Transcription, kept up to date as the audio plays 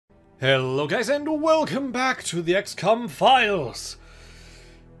Hello guys and welcome back to the XCOM files!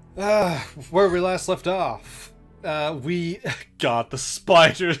 Where we last left off, we got the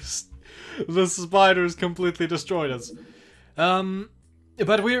spiders. The spiders completely destroyed us.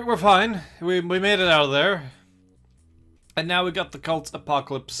 But we're fine. We made it out of there. And now we got the cult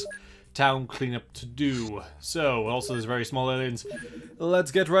apocalypse town cleanup to do. So, also there's very small aliens.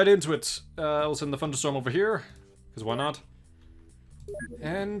 Let's get right into it. I'll send the thunderstorm over here, because why not?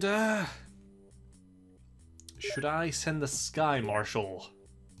 And, should I send the Sky Marshal?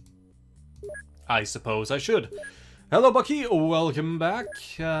 I suppose I should. Hello, Bucky. Welcome back.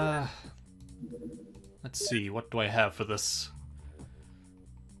 Let's see. What do I have for this?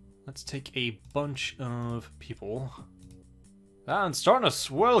 Let's take a bunch of people. And Starnus,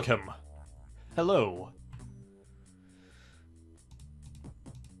 welcome. Hello.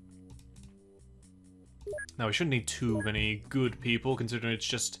 Now, we shouldn't need too many good people, considering it's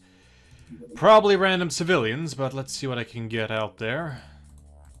just probably random civilians, but let's see what I can get out there.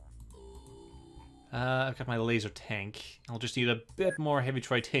 I've got my laser tank. I'll just need a bit more heavy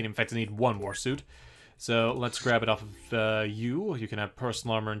titanium. In fact, I need one more suit. So, let's grab it off of you. You can have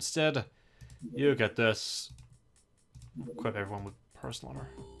personal armor instead. You get this. Equip everyone with personal armor.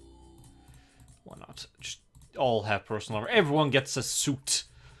 Why not? Just all have personal armor. Everyone gets a suit.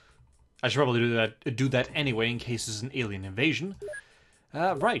 I should probably do that anyway, in case there's an alien invasion.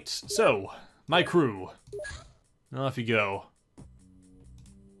 Right, so, my crew. Off you go.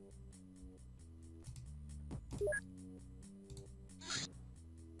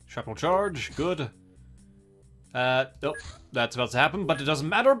 Shrapnel charge, good. Nope, that's about to happen, but it doesn't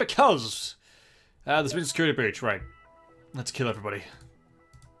matter because there's been a security breach, right. Let's kill everybody.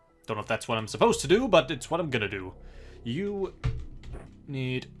 Don't know if that's what I'm supposed to do, but it's what I'm gonna do. You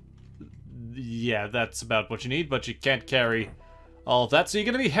need... Yeah, that's about what you need, but you can't carry all of that, so you're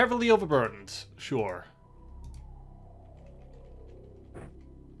gonna be heavily overburdened. Sure.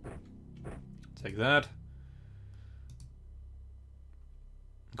 Take that.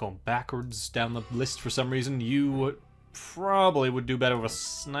 Going backwards down the list for some reason. You probably would do better with a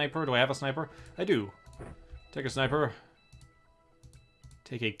sniper. Do I have a sniper? I do. Take a sniper.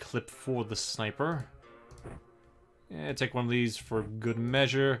 Take a clip for the sniper. Yeah, take one of these for good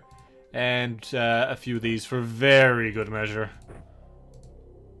measure. And a few of these for very good measure.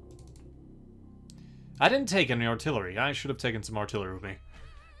 I didn't take any artillery. I should have taken some artillery with me.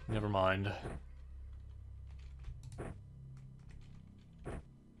 Never mind.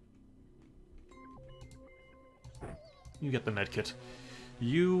 You get the medkit.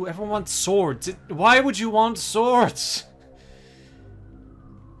 Everyone wants swords. Why would you want swords?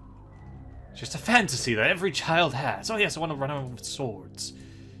 Just a fantasy that every child has. Oh yes, I want to run around with swords.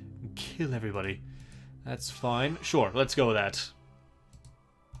 Kill everybody. That's fine. Sure, let's go with that.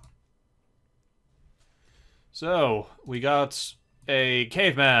 So, we got a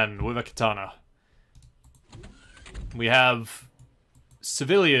caveman with a katana. We have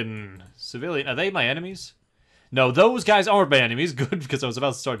civilian. Are they my enemies? No, those guys aren't my enemies. Good, because I was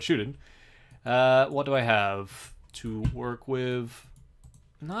about to start shooting. What do I have to work with?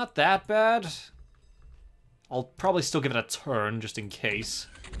 Not that bad. I'll probably still give it a turn, just in case.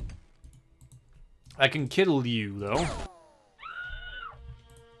 I can kill you, though.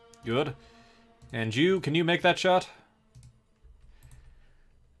 Good. And you, can you make that shot?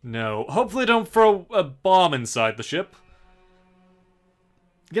 No. Hopefully don't throw a bomb inside the ship.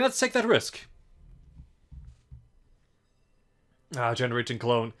 Yeah, let's take that risk. Generating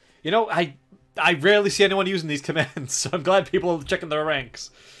clone. You know, I rarely see anyone using these commands, so I'm glad people are checking their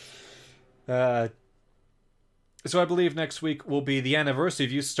ranks. So I believe next week will be the anniversary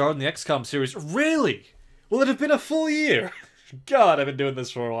of you starting the XCOM series. Really? Will it have been a full year? God, I've been doing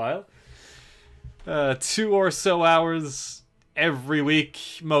this for a while. 2 or so hours every week,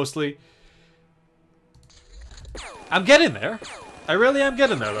 mostly. I'm getting there. I really am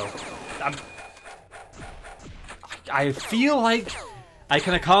getting there, though. I feel like I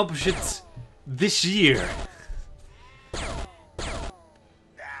can accomplish it this year.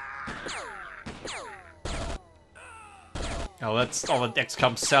 Oh, that's all the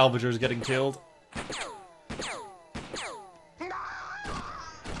XCOM salvagers getting killed.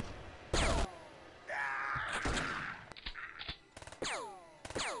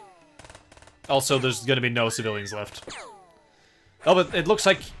 Also, there's gonna be no civilians left. Oh, but it looks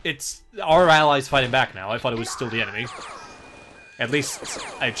like it's our allies fighting back now. I thought it was still the enemy. At least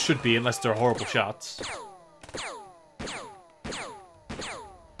it should be, unless they're horrible shots.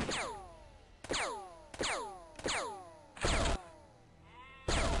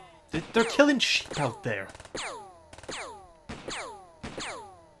 They're killing sheep out there.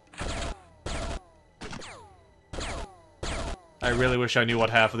 I really wish I knew what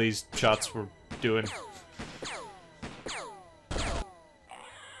half of these shots were doing.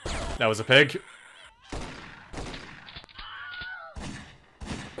 That was a pig.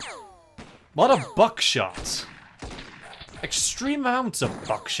 What a buckshot. Extreme amounts of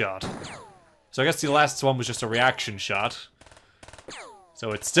buckshot. So I guess the last one was just a reaction shot.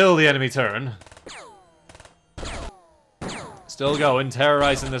 So it's still the enemy turn. Still going,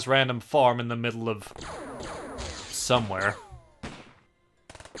 terrorizing this random farm in the middle of somewhere.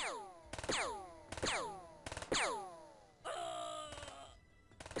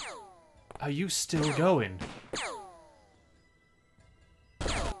 Are you still going?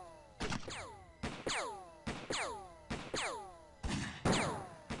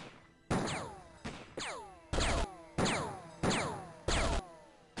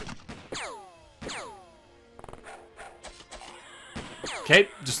 Okay,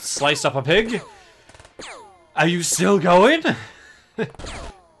 just sliced up a pig. Are you still going?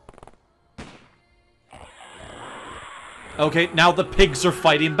 Okay, now the pigs are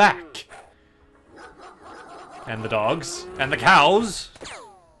fighting back. And the dogs. And the cows.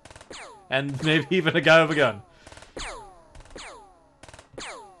 And maybe even a guy with a gun.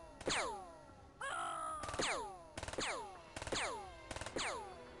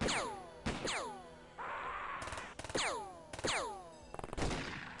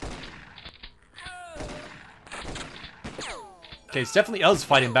 Okay, it's definitely us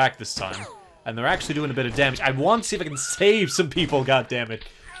fighting back this time. And they're actually doing a bit of damage. I want to see if I can save some people, goddammit.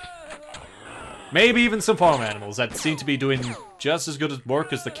 Maybe even some farm animals that seem to be doing just as good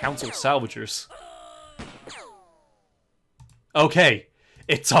work as the council salvagers. Okay,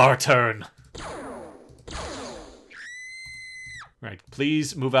 it's our turn. Right,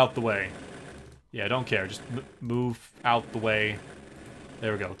 please move out the way. Yeah, I don't care, just move out the way.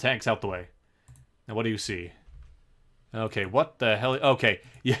 There we go, tanks out the way. Now what do you see? Okay, what the hell? Okay,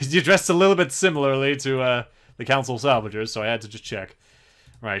 you dressed a little bit similarly to the council salvagers, so I had to just check.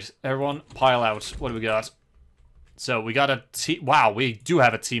 Right, everyone pile out. What do we got? So we got a team. Wow, we do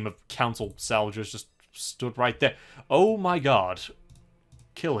have a team of council salvagers just stood right there. Oh my god.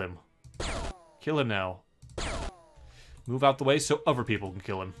 Kill him. Kill him now. Move out the way so other people can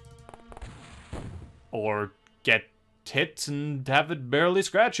kill him. Or get hit and have it barely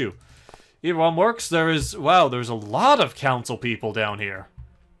scratch you. Either one works. Wow, there's a lot of council people down here.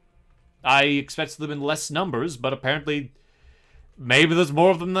 I expected them in less numbers, but apparently maybe there's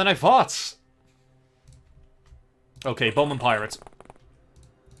more of them than I thought. Okay, Bowman Pirates.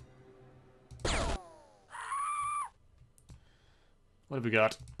 What have we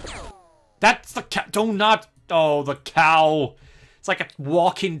got? That's the cow. Do not. Oh, the cow. It's like a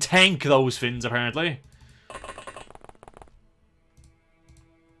walking tank, those fins, apparently.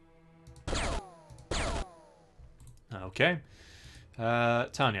 Okay.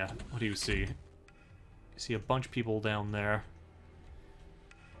 Tanya, what do you see? You see a bunch of people down there.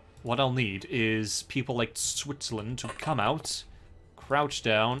 What I'll need is people like Switzerland to come out, crouch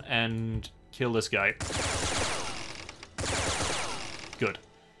down, and kill this guy. Good.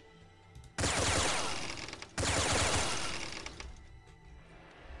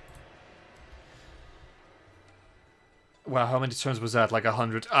 Wow, how many turns was that? Like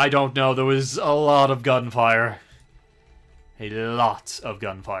 100? I don't know. There was a lot of gunfire. A lot of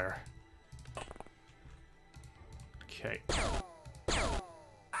gunfire. Okay.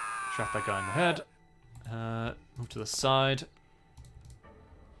 Shot that guy in the head. Move to the side.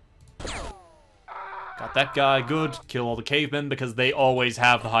 Got that guy, good. Kill all the cavemen because they always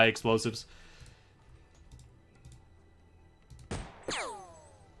have the high explosives.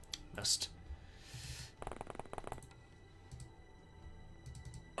 Missed.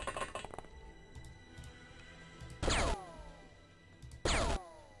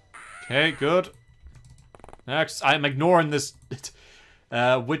 Okay, good. Next, I'm ignoring this.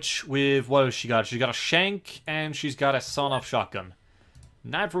 What has she got? She's got a shank, and she's got a sawn-off shotgun.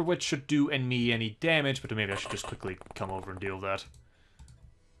 Neither of which should do me any damage, but maybe I should just quickly come over and deal with that.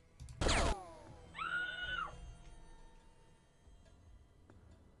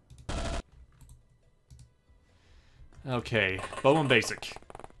 Okay, Bowman Basic.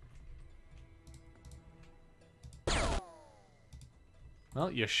 Well,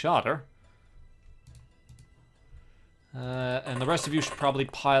 you shot her. And the rest of you should probably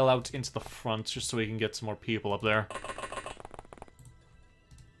pile out into the front, just so we can get some more people up there.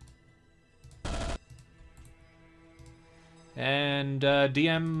 And,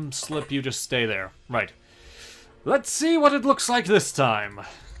 DM Slip, you just stay there. Right. Let's see what it looks like this time.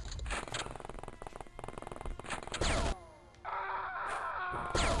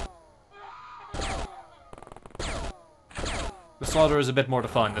 The slaughter is a bit more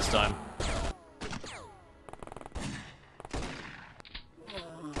defined this time.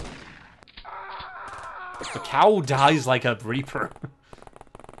 The cow dies like a reaper.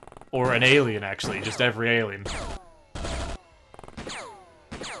 Or an alien, actually. Just every alien.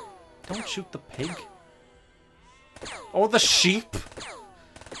 Don't shoot the pig. Or the sheep.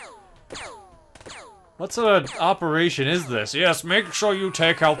 What sort of operation is this? Yes, make sure you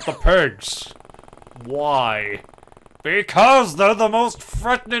take out the pigs. Why? Because they're the most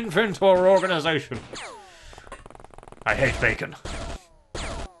threatening thing to our organization. I hate bacon.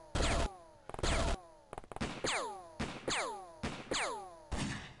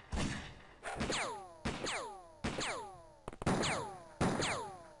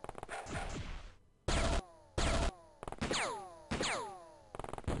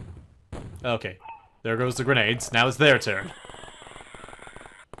 Okay, there goes the grenades. Now it's their turn.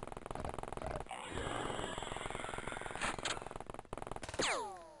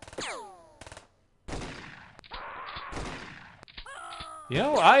 You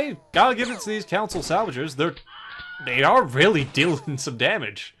know, I gotta give it to these council salvagers. They are really dealing some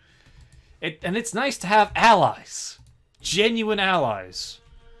damage. And it's nice to have allies. Genuine allies.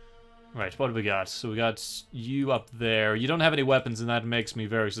 Right, what do we got? So we got you up there. You don't have any weapons, and that makes me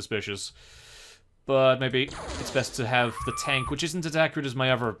very suspicious. But maybe it's best to have the tank, which isn't as accurate as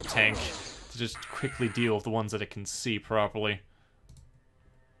my other tank, to just quickly deal with the ones that it can see properly.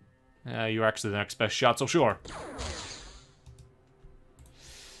 You're actually the next best shot, so sure.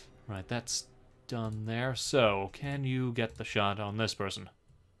 Right, that's done there. So, can you get the shot on this person?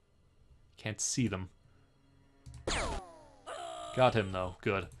 Can't see them. Got him, though.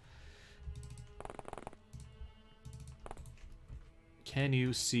 Good. Can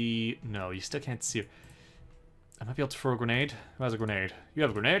you see... No, you still can't see her. I might be able to throw a grenade. Who has a grenade? You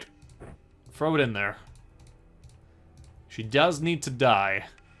have a grenade? Throw it in there. She does need to die.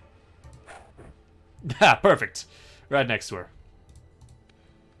 Ah, perfect. Right next to her.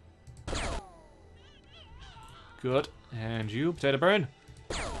 Good. And you, Potato Burn.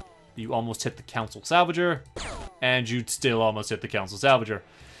 You almost hit the Council Salvager. And you still almost hit the Council Salvager.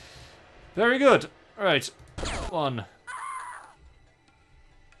 Very good. Alright. One.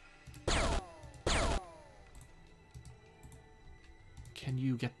 Can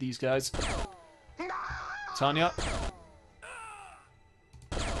you get these guys? Tanya?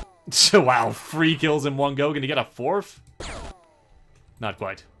 Wow, 3 kills in one go. Gonna get a 4th? Not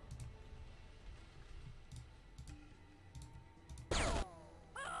quite.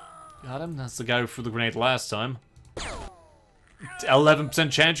 Got him. That's the guy who threw the grenade last time.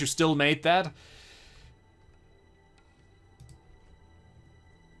 11% chance you still made that.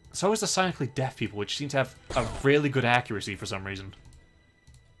 So is the psionically deaf people, which seem to have a really good accuracy for some reason.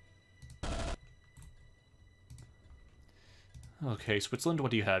 Okay, Switzerland, what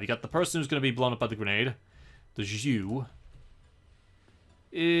do you have? You got the person who's going to be blown up by the grenade. There's you.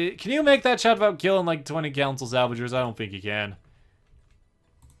 Can you make that shot without killing like 20 council salvagers? I don't think you can.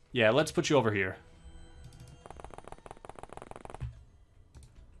 Yeah, let's put you over here.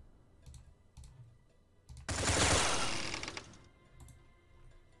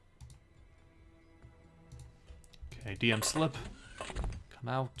 Okay, DM slip. Come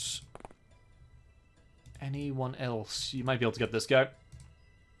out. Anyone else? You might be able to get this guy.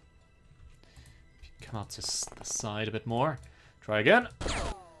 Come out to the side a bit more. Try again.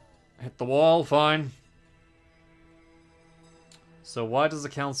 Hit the wall, fine. So why does the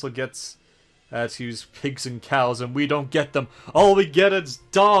council get to use pigs and cows and we don't get them? All we get is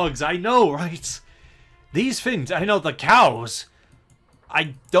dogs. I know, right? These things, I know the cows.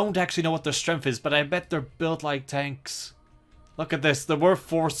 I don't actually know what their strength is, but I bet they're built like tanks. Look at this. There were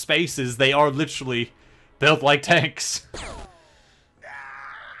 4 spaces. They are literally built like tanks.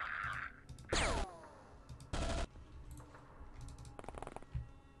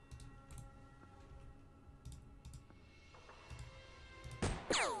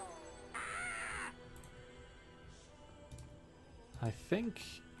 I think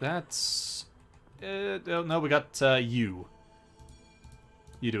that's... no, we got you.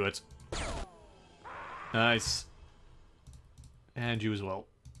 You do it. Nice. And you as well.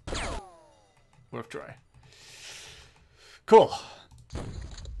 Worth try. Cool.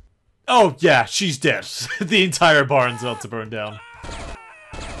 Oh, yeah, she's dead. The entire barn's about to burn down.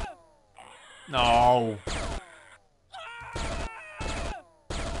 No.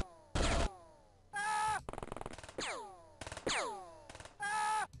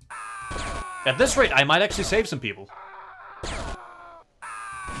 At this rate, I might actually save some people.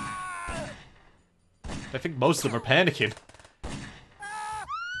 I think most of them are panicking.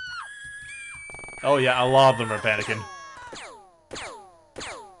 Oh yeah, a lot of them are panicking.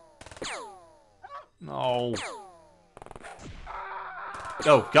 Ow.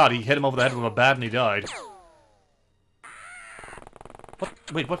 Oh, God, he hit him over the head with a bat and he died. What?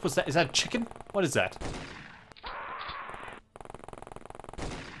 Wait, what was that? Is that a chicken? What is that?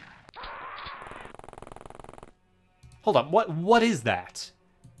 Hold on, what is that?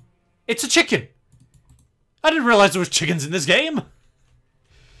 It's a chicken! I didn't realize there was chickens in this game!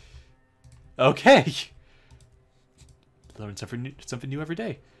 Okay. Learn something new every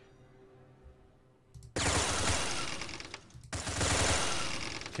day.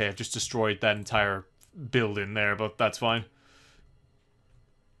 Okay, I've just destroyed that entire building there, but that's fine.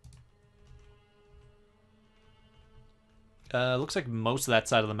 Looks like most of that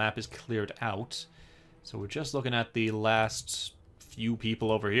side of the map is cleared out. So we're just looking at the last few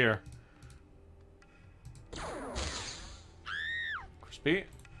people over here. Crispy.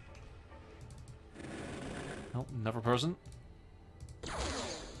 Nope, another person.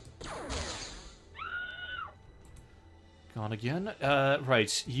 Gone again.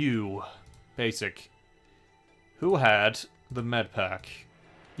 Right, you. Basic. Who had the med pack?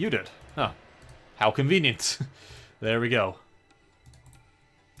 You did. Huh. How convenient. There we go.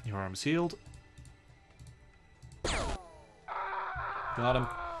 Your arm's healed. Got him.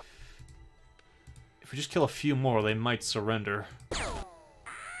 If we just kill a few more, they might surrender.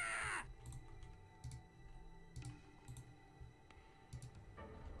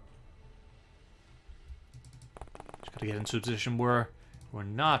 Just gotta get into a position where we're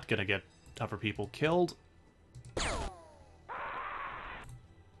not gonna get other people killed.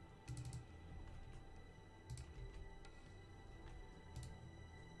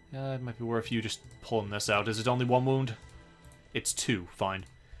 It might be worth you just pulling this out. Is it only one wound? It's two. Fine.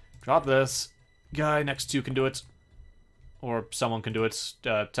 Drop this. Guy next to you can do it. Or someone can do it.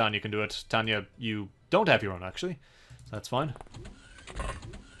 Tanya can do it. Tanya, you don't have your own, actually. So that's fine.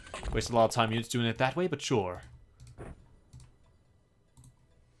 Wasted a lot of time units doing it that way, but sure.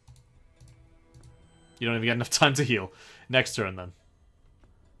 You don't even get enough time to heal. Next turn, then.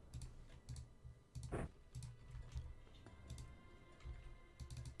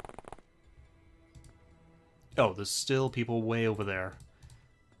 Oh, there's still people way over there.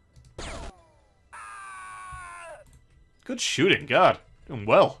 Good shooting, God. Doing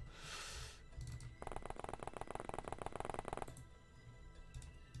well.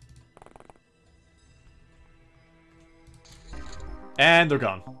 And they're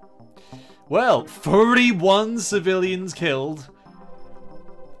gone. Well, 31 civilians killed.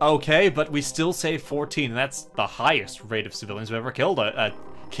 Okay, but we still saved 14, and that's the highest rate of civilians we've ever killed.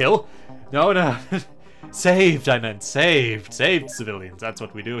 Kill? No, no. Saved, I meant. Saved. Saved civilians. That's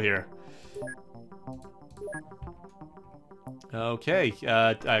what we do here. Okay.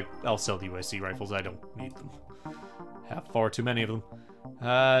 I'll sell the USC rifles. I don't need them. Have far too many of them.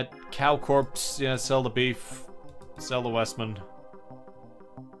 Cow corpse. Yeah, sell the beef. Sell the Westman.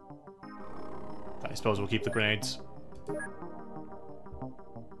 I suppose we'll keep the grenades.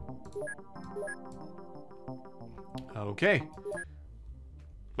 Okay.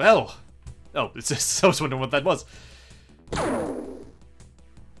 Well. Oh, I was wondering what that was.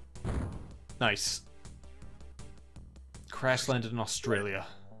 Nice. Crash landed in Australia.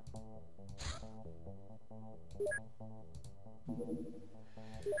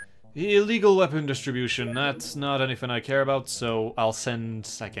 Illegal weapon distribution. That's not anything I care about, so I'll send...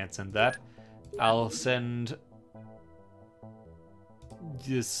 I can't send that. I'll send...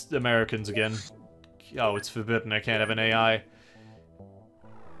 just Americans again. Oh, it's forbidden. I can't have an AI.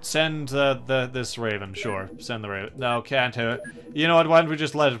 Send this Raven, sure. Send the Raven. No, can't have it. You know what, why don't we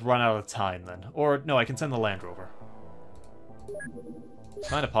just let it run out of time, then? Or, no, I can send the Land Rover.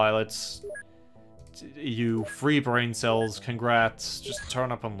 Find a pilots. You free brain cells, congrats. Just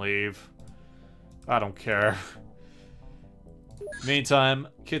turn up and leave. I don't care. Meantime,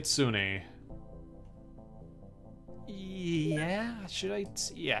 Kitsune. Yeah, should I?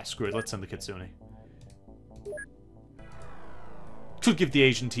 Yeah, screw it, let's send the Kitsune. Could give the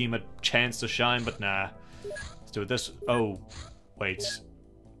Asian team a chance to shine, but nah. Let's do it this... Oh, wait.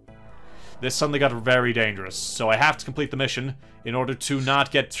 This suddenly got very dangerous, so I have to complete the mission in order to not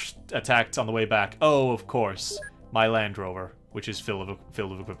get attacked on the way back. Oh, of course. My Land Rover, which is filled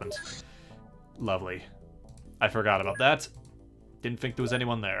with equipment. Lovely. I forgot about that. Didn't think there was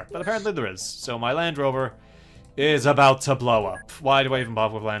anyone there, but apparently there is. So my Land Rover is about to blow up. Why do I even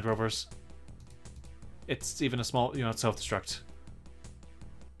bother with Land Rovers? It's even a small, you know, self-destruct.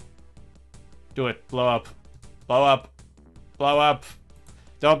 Do it. Blow up. Blow up. Blow up.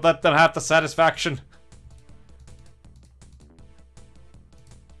 Don't let them have the satisfaction.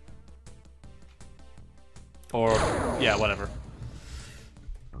 Or, yeah, whatever.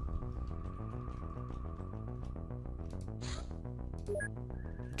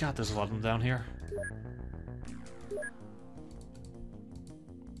 God, there's a lot of them down here.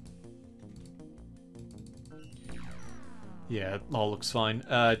 Yeah, it all looks fine.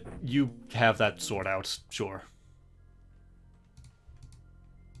 You have that sword out, sure.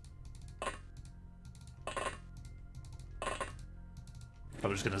 I'm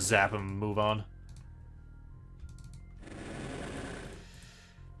just gonna zap him and move on.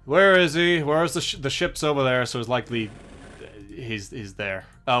 Where is he? Where's the ship's over there, so it's likely he's there.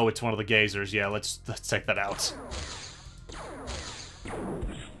 Oh, it's one of the gazers. Yeah, let's take that out.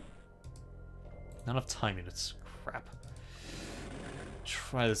 Not enough time units. Crap.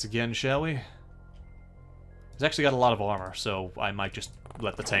 Try this again, shall we? He's actually got a lot of armor, so I might just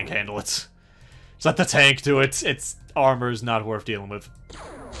let the tank handle it. Just let the tank do it. Its armor's not worth dealing with.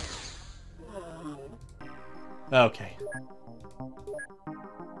 Okay.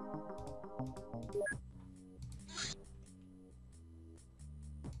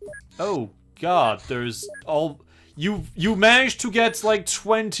 Oh God, there's all you managed to get like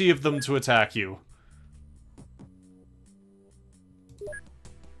 20 of them to attack you.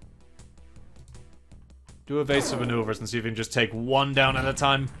 Do evasive maneuvers and see if you can just take one down at a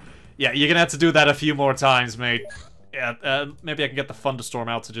time. Yeah, you're gonna have to do that a few more times, mate. Yeah, maybe I can get the thunderstorm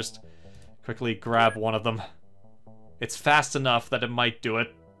out to just quickly grab one of them. It's fast enough that it might do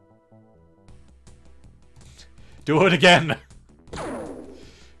it. Do it again!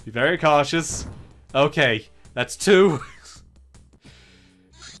 Be very cautious. Okay, that's 2.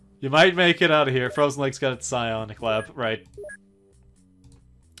 You might make it out of here. Frozen Lake's got its psionic lab, right.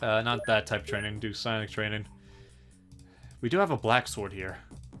 Not that type of training, do psionic training. We do have a black sword here.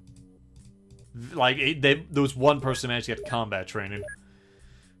 Like, there was one person who managed to get combat training.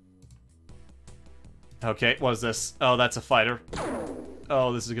 Okay, what is this? Oh, that's a fighter.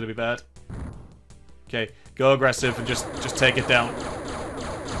 Oh, this is gonna be bad. Okay, go aggressive and just take it down.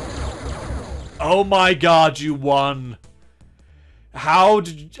 Oh my God, you won! How?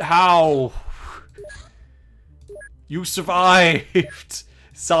 You survived!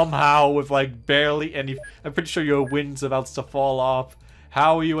 Somehow, with like barely any... I'm pretty sure your wind's about to fall off.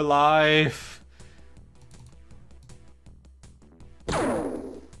 How are you alive?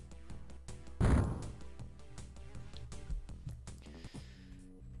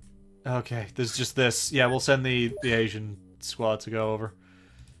 Okay, there's just this. Yeah, we'll send the Asian squad to go over.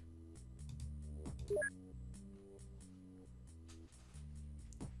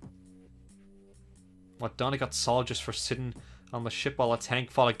 What, Donnie got solid just for sitting on the ship while a tank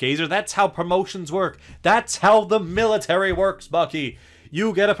fought a gazer? That's how promotions work. That's how the military works, Bucky.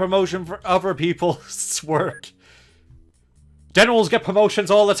 You get a promotion for other people's work. Generals get promotions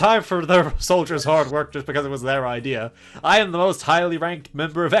all the time for their soldiers' hard work just because it was their idea. I am the most highly ranked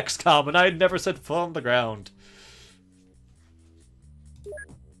member of XCOM, and I had never set foot on the ground.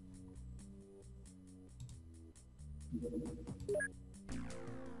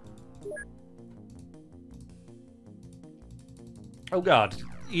 Oh God,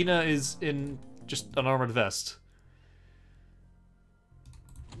 Ina is in just an armored vest.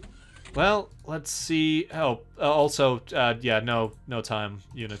 Well, let's see. Oh, also, yeah, no time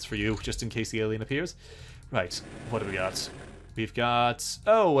units for you, just in case the alien appears. Right, what do we got? We've got,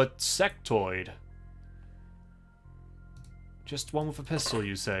 oh, a sectoid. Just one with a pistol,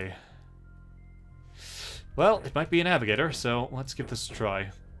 you say? Well, it might be a navigator, so let's give this a try.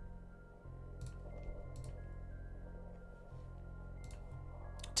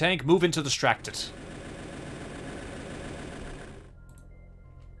 Tank, move into distracted.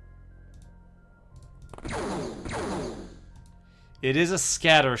 It is a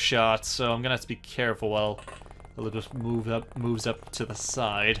scatter shot, so I'm gonna have to be careful while it just moves up to the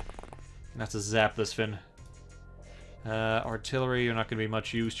side. I'm gonna have to zap this fin. Artillery, you're not gonna be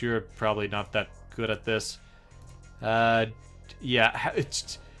much use. You're probably not that good at this. Yeah,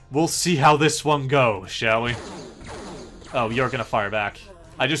 we'll see how this one goes, shall we? Oh, you're gonna fire back.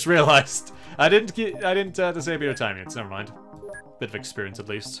 I just realized I didn't disable your time units. Never mind. Bit of experience at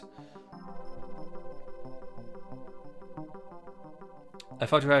least. I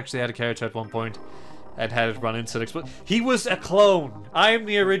thought you actually had a character at one point and had it run into an explosion. He was a clone. I am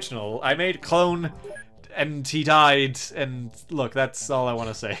the original. I made a clone, and he died. And look, that's all I want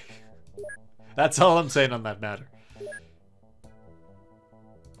to say. That's all I'm saying on that matter.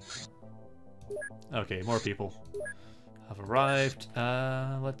 Okay, more people have arrived.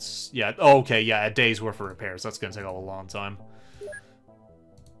 Let's... Yeah, okay, yeah, a day's worth of repairs. That's gonna take a long time.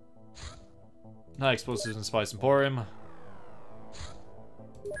 High explosives and Spice Emporium.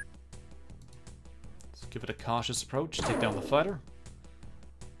 Let's give it a cautious approach. Take down the fighter.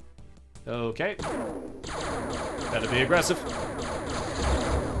 Okay. Better be aggressive.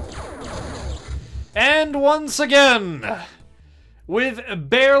 And once again, with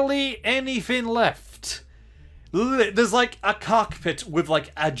barely anything left, there's like a cockpit with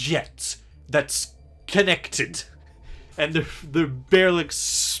like a jet that's connected. And they're barely like,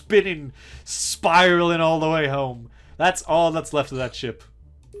 spinning, spiraling all the way home. That's all that's left of that ship.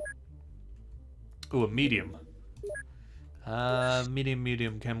 Ooh, a medium.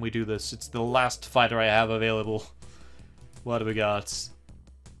 Medium. Can we do this? It's the last fighter I have available. What do we got?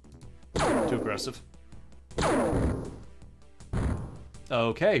 Too aggressive.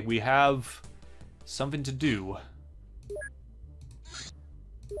 Okay, we have something to do.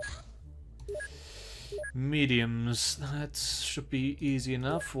 Mediums. That should be easy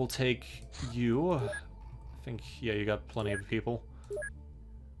enough. We'll take you. I think, yeah, you got plenty of people.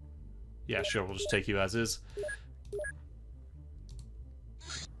 Yeah, sure, we'll just take you as is.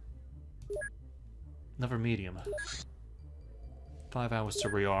 Another medium. 5 hours to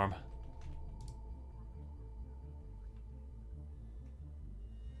rearm.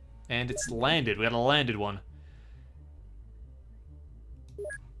 And it's landed. We got a landed one.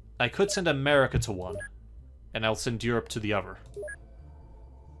 I could send America to one. And I'll send Europe to the other.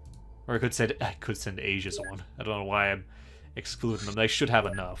 Or I could send Asia to one. I don't know why I'm excluding them. They should have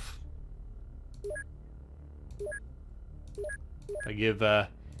enough. If I give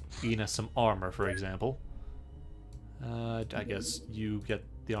Ina some armor, for example. I guess you get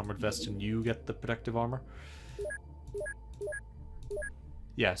the armored vest and you get the protective armor.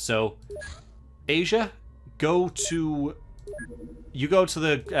 Yeah, so Asia, go to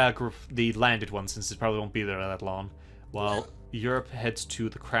the landed one, since it probably won't be there that long, while Europe heads to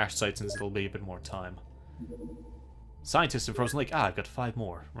the crash site, since it'll be a bit more time. Scientists in Frozen Lake. Ah, I've got 5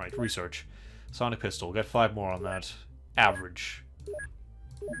 more. Right, research. Sonic pistol. Got 5 more on that. Average.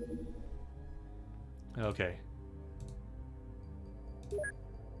 Okay.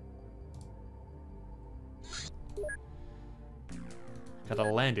 Got a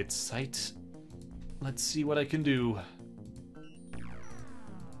landed site. Let's see what I can do. I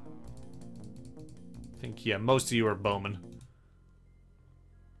think, yeah, most of you are bowmen.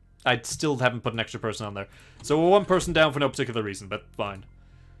 I still haven't put an extra person on there. So we're 1 person down for no particular reason, but fine.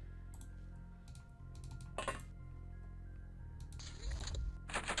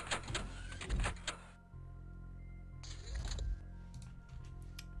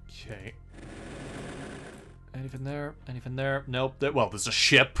 Okay. Anything there? Anything there? Nope. Well, there's a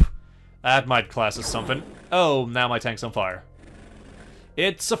ship. That might class as something. Oh, now my tank's on fire.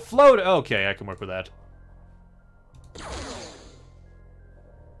 It's a float. Okay, I can work with that.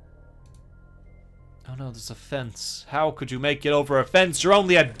 Oh no, there's a fence. How could you make it over a fence? You're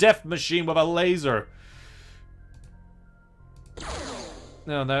only a death machine with a laser.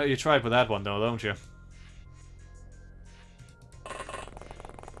 No, you tried with that one though, don't you?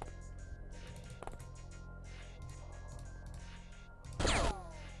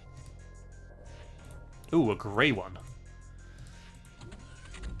 Ooh, a gray one.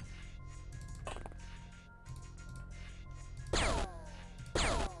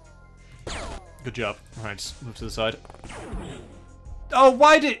 Good job. Alright, move to the side. Oh,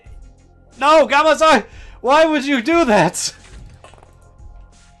 why did... No, Gamazai! Why would you do that?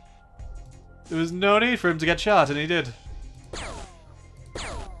 There was no need for him to get shot, and he did.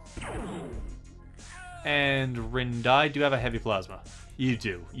 And Rindai, do you have a heavy plasma? You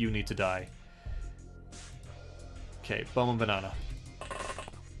do. You need to die. Okay, bomb and banana.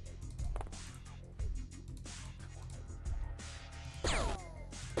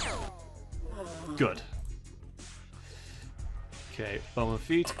 Good. Okay, bomb and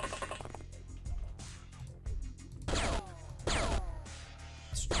feet.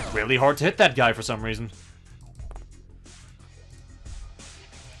 It's really hard to hit that guy for some reason.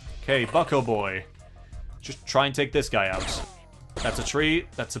 Okay, Bucko Boy. Just try and take this guy out. That's a tree.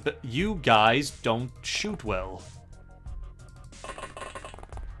 That's a bit... You guys don't shoot well.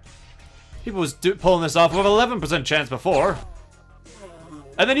 People was pulling this off with 11% chance before.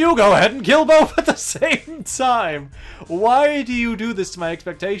 And then you go ahead and kill both at the same time. Why do you do this to my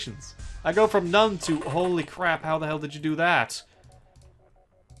expectations? I go from none to, holy crap, how the hell did you do that?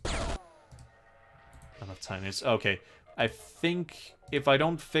 Enough time is... Okay, I think if I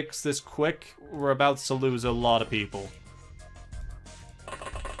don't fix this quick, we're about to lose a lot of people.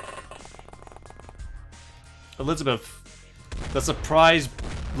 Elizabeth, the surprise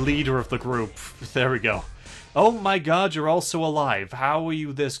leader of the group. There we go. Oh my god, you're also alive. How are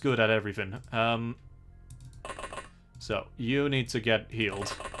you this good at everything? So, you need to get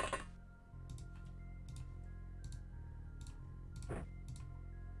healed.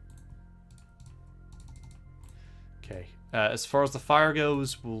 Okay. As far as the fire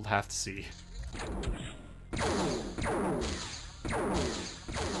goes, we'll have to see.